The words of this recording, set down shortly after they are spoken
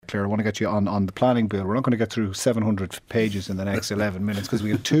Claire, I want to get you on the planning bill. We're not going to get through 700 pages in the next 11 minutes because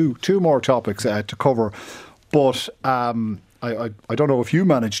we have two more topics to cover. But I don't know if you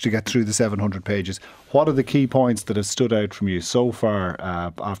managed to get through the 700 pages. What are the key points that have stood out from you so far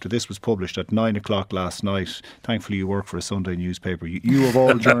after this was published at 9 o'clock last night? Thankfully, you work for a Sunday newspaper. You of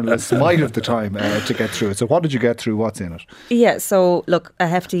all journalists might have the time to get through it. So what did you get through? What's in it? Yeah, so look, a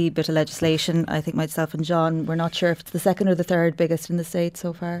hefty bit of legislation. I think myself and John, we're not sure if it's the second or the third biggest in the state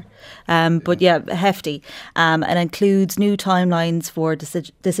so far. But yeah, hefty. And includes new timelines for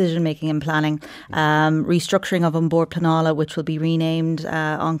decision making and planning, restructuring of on-board Planala, which will be renamed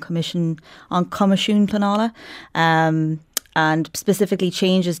on Commission Planala, and specifically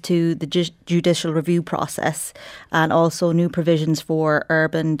changes to the judicial review process, and also new provisions for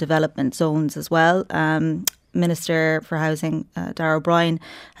urban development zones as well. Minister for Housing, Darragh O'Brien,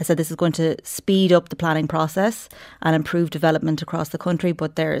 has said this is going to speed up the planning process and improve development across the country,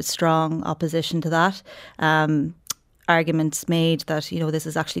 but there is strong opposition to that. Arguments made that, this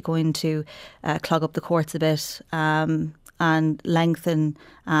is actually going to clog up the courts a bit, and lengthen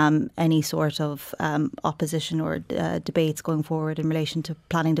any sort of opposition or debates going forward in relation to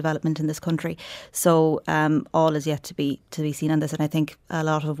planning development in this country. So all is yet to be seen on this, and I think a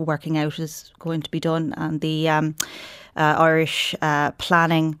lot of working out is going to be done. And the Irish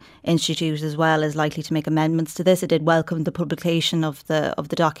Planning Institute as well is likely to make amendments to this. It did welcome the publication of the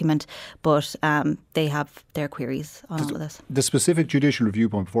document, but they have their queries on all of this. The specific judicial review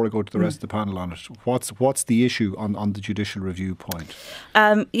point, before I go to the rest of the panel on it, what's the issue on the judicial review point?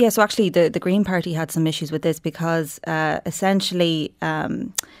 So actually the Green Party had some issues with this because essentially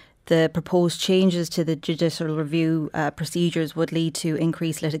the proposed changes to the judicial review procedures would lead to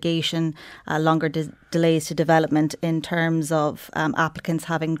increased litigation, longer delays to development in terms of applicants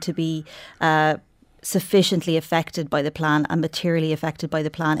having to be sufficiently affected by the plan and materially affected by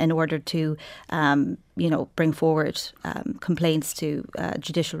the plan in order to bring forward complaints to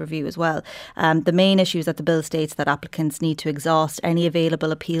judicial review as well. The main issue is that the bill states that applicants need to exhaust any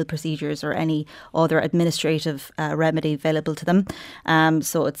available appeal procedures or any other administrative remedy available to them.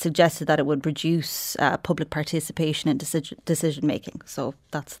 So it's suggested that it would reduce public participation in decision making. So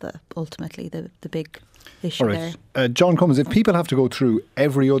that's ultimately the big issue there. John Cummins, if people have to go through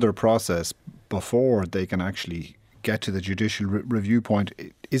every other process before they can actually get to the judicial review point,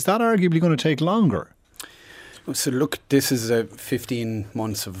 is that arguably going to take longer? So look, this is 15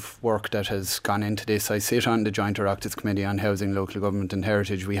 months of work that has gone into this. I sit on the Joint Oireachtas Committee on Housing, Local Government and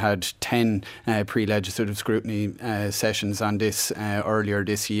Heritage. We had 10 pre-legislative scrutiny sessions on this earlier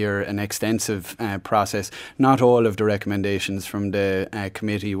this year, an extensive process. Not all of the recommendations from the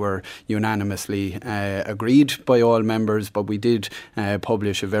committee were unanimously agreed by all members, but we did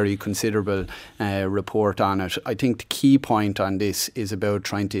publish a very considerable report on it. I think the key point on this is about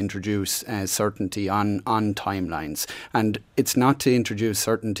trying to introduce certainty on timelines. And it's not to introduce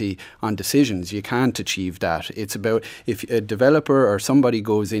certainty on decisions. You can't achieve that. It's about if a developer or somebody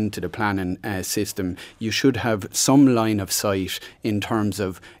goes into the planning system, you should have some line of sight in terms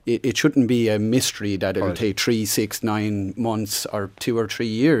of it shouldn't be a mystery that it'll take 3, 6, 9 months or 2 or 3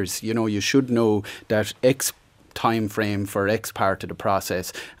 years. You should know that X time frame for X part of the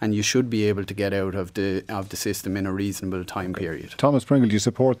process, and you should be able to get out of the system in a reasonable time period. Thomas Pringle, do you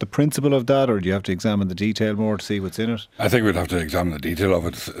support the principle of that, or do you have to examine the detail more to see what's in it? I think we'd have to examine the detail of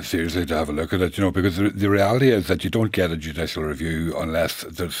it seriously to have a look at it, because the reality is that you don't get a judicial review unless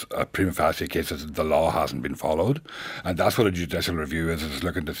there's a prima facie case that the law hasn't been followed, and that's what a judicial review is. It's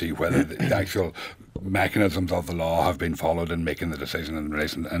looking to see whether the actual mechanisms of the law have been followed in making the decision in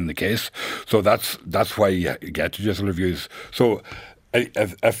relation in the case. So that's why you get judicial reviews. So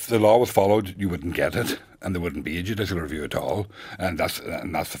if the law was followed, you wouldn't get it, and there wouldn't be a judicial review at all, and that's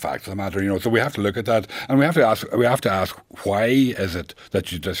the fact of the matter. So we have to look at that, and we have to ask why is it that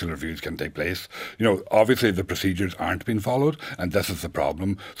judicial reviews can take place? Obviously the procedures aren't being followed, and this is the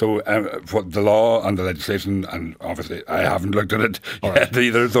problem. So what the law and the legislation, and obviously I haven't looked at it yet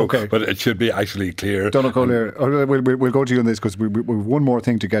either. So, but it should be actually clear. Donnchadh, we'll go to you on this because we have one more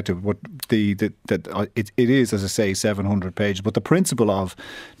thing to get to. What it is, as I say, 700 pages, but the principle of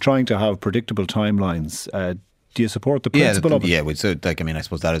trying to have predictable timelines. Do you support the principle of it? Yeah, I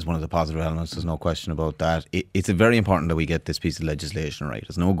suppose that is one of the positive elements. There's no question about that. It's very important that we get this piece of legislation right.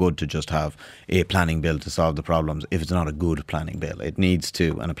 It's no good to just have a planning bill to solve the problems if it's not a good planning bill. It needs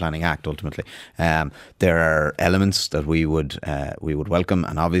to, and a planning act ultimately. There are elements that we would welcome,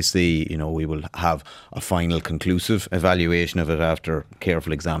 and obviously, we will have a final conclusive evaluation of it after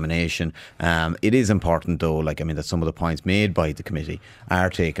careful examination. It is important though, that some of the points made by the committee are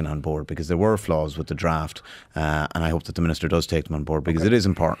taken on board, because there were flaws with the draft and I hope that the Minister does take them on board, because it is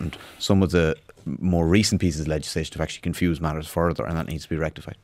important. Some of the more recent pieces of legislation have actually confused matters further, and that needs to be rectified.